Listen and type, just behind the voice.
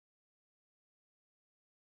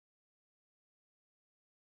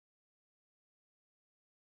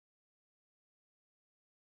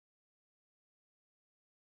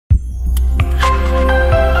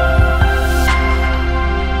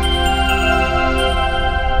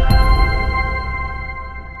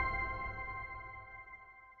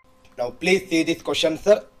please see this question,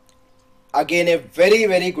 sir. Again, a very,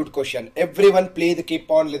 very good question. Everyone, please keep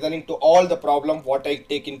on listening to all the problem what I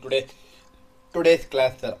take in today's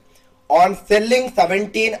class, sir. On selling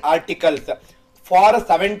 17 articles for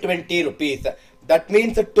 720 rupees. That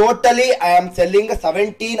means totally I am selling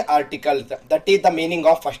 17 articles. That is the meaning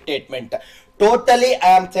of first statement. Totally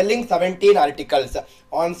I am selling 17 articles.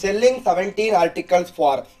 On selling 17 articles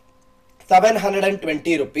for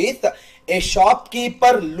 720 rupees, a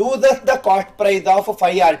shopkeeper loses the cost price of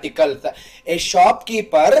 5 articles. A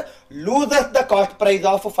shopkeeper loses the cost price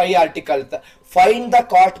of 5 articles. Find the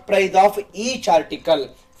cost price of each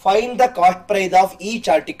article. Find the cost price of each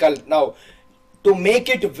article. Now, to make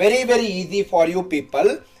it very, very easy for you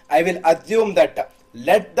people, I will assume that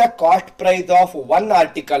let the cost price of one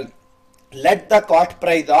article, let the cost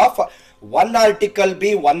price of one article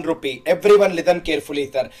be 1 rupee. Everyone listen carefully,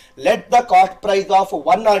 sir. Let the cost price of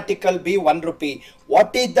one article be 1 rupee.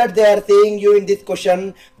 What is that they are saying you in this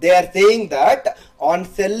question? They are saying that on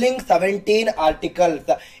selling 17 articles,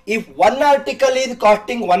 if one article is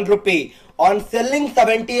costing 1 rupee, on selling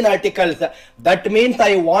 17 articles, that means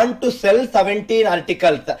I want to sell 17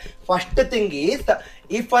 articles. First thing is,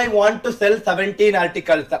 if I want to sell 17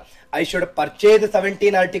 articles, I should purchase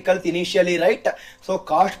 17 articles initially, right? So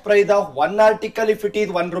cost price of one article, if it is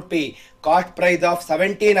 1 rupee, cost price of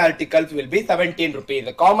 17 articles will be 17 rupees.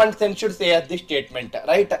 Common sense should say as this statement,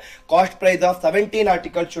 right? Cost price of 17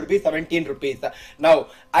 articles should be 17 rupees. Now,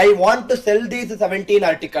 I want to sell these 17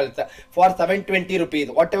 articles for 720 rupees.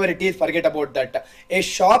 Whatever it is, forget about that. A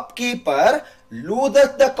shopkeeper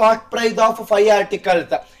loses the cost price of 5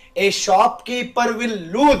 articles. A shopkeeper will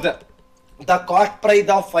lose the cost price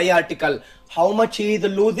of 5 article. How much he is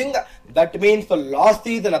losing? That means the loss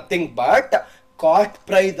is nothing but cost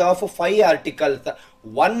price of 5 articles.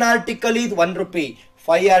 One article is 1 rupee.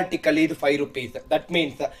 5 article is 5 rupees. That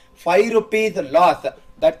means 5 rupees loss.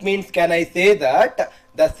 That means can I say that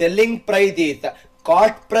the selling price is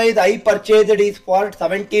cost price I purchased is for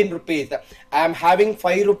 17 rupees. I am having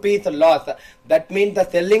 5 rupees loss. That means the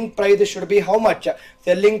selling price should be how much?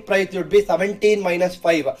 Selling price should be 17 minus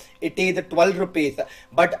 5. It is 12 rupees.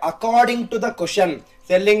 But according to the question,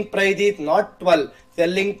 selling price is not 12.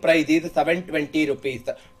 Selling price is 720 rupees.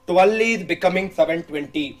 12 is becoming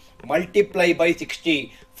 720. Multiply by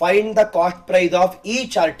 60. Find the cost price of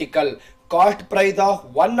each article. Cost price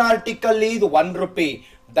of one article is 1 rupee.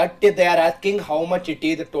 That they are asking how much it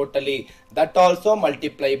is totally. That also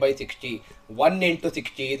multiply by 60. 1 into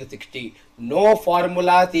 60 is 60. No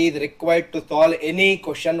formulas is required to solve any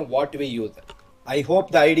question what we use. I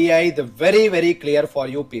hope the idea is very, very clear for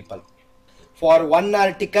you people. For one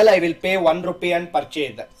article I will pay 1 rupee and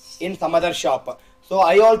purchase in some other shop. So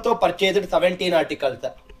I also purchased 17 articles.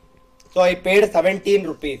 So I paid 17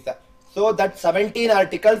 rupees. So that 17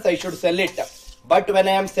 articles I should sell it. But when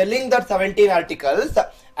I am selling that 17 articles,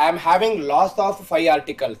 I am having loss of 5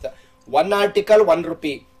 articles. One article 1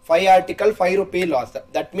 rupee. 5 article 5 rupee loss.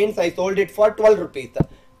 That means I sold it for 12 rupees.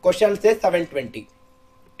 Question says 720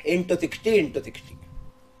 into 60 into 60.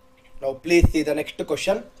 Now please see the next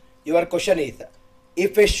question. Your question is,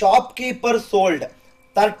 if a shopkeeper sold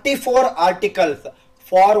 34 articles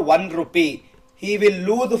for 1 rupee, he will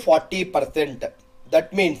lose 40%.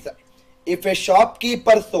 That means if a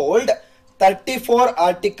shopkeeper sold 34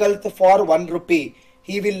 articles for 1 rupee,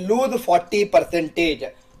 he will lose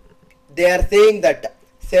 40%. They are saying that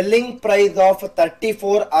selling price of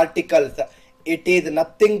 34 articles, it is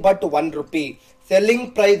nothing but 1 rupee.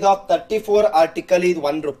 Selling price of 34 article is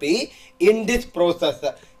 1 rupee. In this process,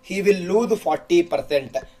 he will lose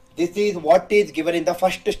 40%. This is what is given in the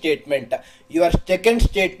first statement. Your second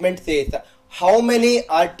statement says, how many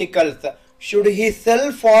articles should he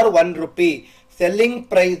sell for 1 rupee? Selling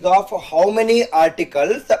price of how many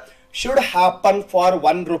articles should happen for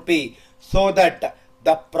 1 rupee so that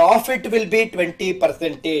the profit will be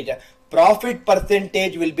 20%. Profit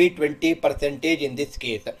percentage will be 20% in this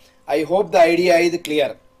case. I hope the idea is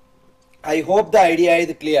clear. I hope the idea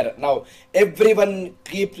is clear. Now, everyone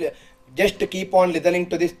just keep on listening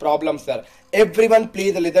to this problem, sir. Everyone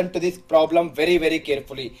please listen to this problem very, very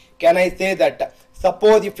carefully. Can I say that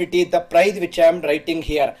suppose if it is the price which I am writing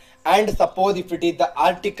here, and suppose if it is the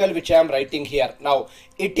article which I am writing here. Now,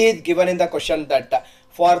 it is given in the question that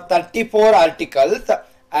for 34 articles,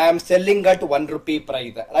 I am selling at 1 rupee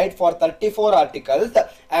price, right? For 34 articles,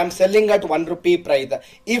 I am selling at 1 rupee price.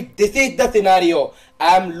 If this is the scenario,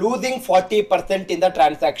 I am losing 40% in the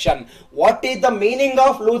transaction. What is the meaning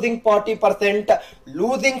of losing 40%?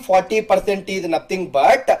 Losing 40% is nothing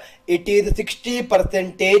but it is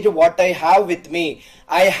 60% what I have with me.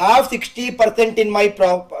 I have 60% in my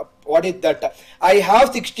What is that? I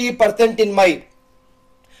have 60% in my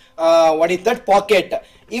pocket.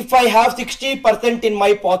 If I have 60% in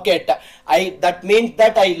my pocket, that means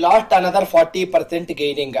that I lost another 40%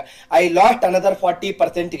 gaining. I lost another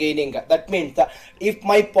 40% gaining. That means if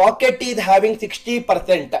my pocket is having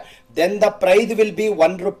 60%, then the price will be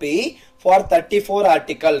 1 rupee for 34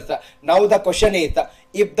 articles. Now the question is,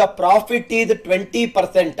 if the profit is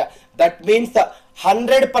 20%, that means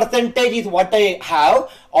 100% is what I have.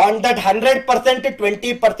 On that 100%,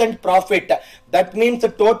 20% profit. That means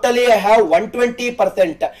totally I have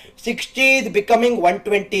 120%. 60 is becoming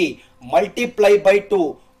 120. Multiply by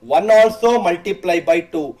 2. 1 also multiply by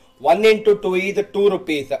 2. 1 into 2 is 2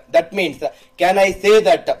 rupees. That means, can I say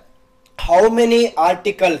that how many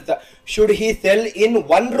articles should he sell in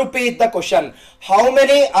 1 rupee is the question. How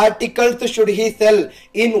many articles should he sell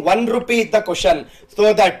in 1 rupee is the question,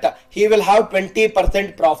 so that he will have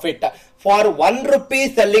 20% profit. For 1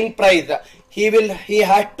 rupee selling price, he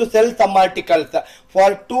has to sell some articles for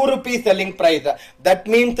 2 rupees selling price. That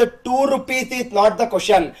means 2 rupees is not the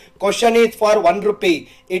question. Question is for 1 rupee.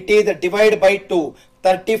 It is divided by 2.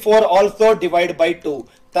 34 also divided by 2.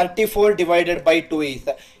 34 divided by 2 is,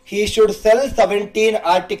 he should sell 17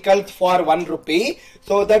 articles for 1 rupee,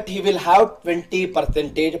 so that he will have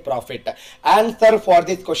 20% profit. Answer for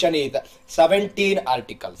this question is 17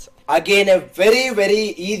 articles. Again, a very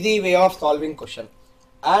easy way of solving question.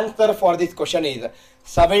 Answer for this question is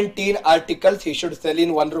 17 articles he should sell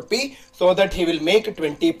in 1 rupee, so that he will make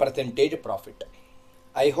 20% profit.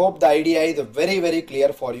 I hope the idea is very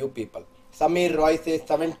clear for you people. Samir Roy says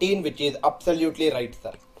 17, which is absolutely right,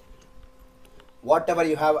 sir. Whatever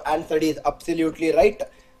you have answered is absolutely right.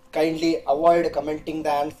 Kindly avoid commenting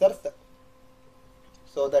the answers,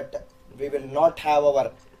 so that we will not have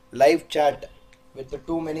our live chat with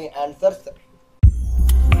too many answers.